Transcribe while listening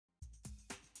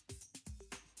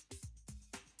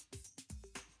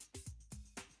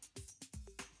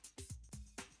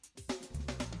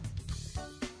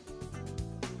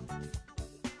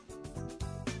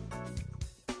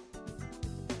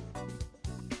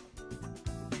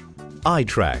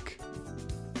iTrack.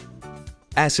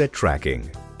 Asset tracking.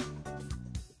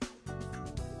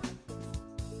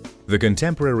 The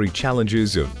contemporary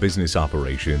challenges of business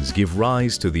operations give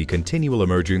rise to the continual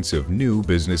emergence of new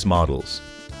business models.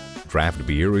 Craft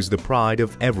beer is the pride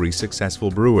of every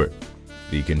successful brewer.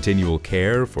 The continual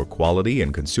care for quality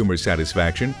and consumer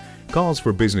satisfaction calls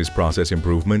for business process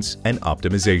improvements and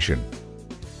optimization.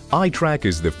 iTrack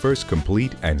is the first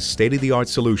complete and state-of-the-art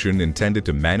solution intended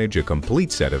to manage a complete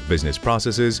set of business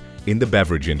processes in the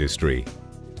beverage industry.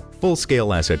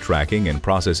 Full-scale asset tracking and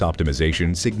process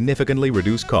optimization significantly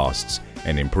reduce costs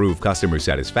and improve customer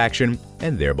satisfaction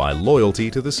and thereby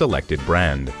loyalty to the selected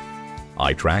brand.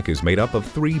 iTrack is made up of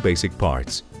three basic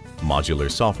parts: modular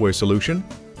software solution,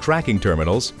 tracking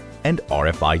terminals, and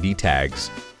RFID tags.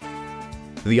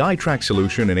 The iTrack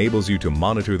solution enables you to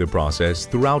monitor the process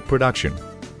throughout production,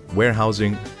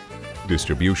 warehousing,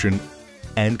 distribution,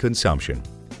 and consumption.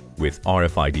 With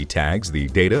RFID tags, the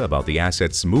data about the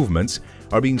asset's movements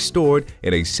are being stored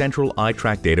in a central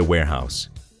iTrack data warehouse.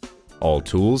 All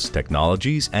tools,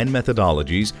 technologies, and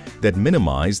methodologies that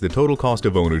minimize the total cost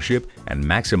of ownership and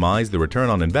maximize the return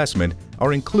on investment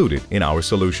are included in our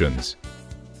solutions.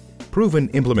 Proven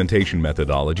implementation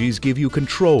methodologies give you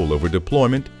control over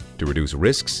deployment to reduce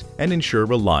risks and ensure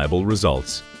reliable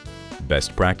results.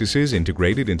 Best practices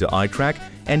integrated into iTrack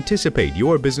anticipate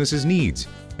your business's needs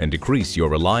and decrease your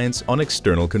reliance on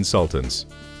external consultants.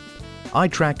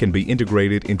 iTrack can be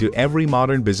integrated into every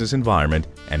modern business environment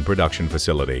and production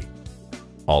facility.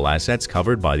 All assets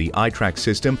covered by the iTrack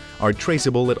system are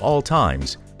traceable at all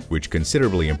times, which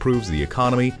considerably improves the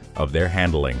economy of their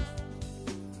handling.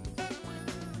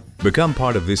 Become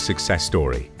part of this success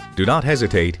story. Do not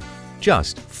hesitate,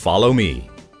 just follow me.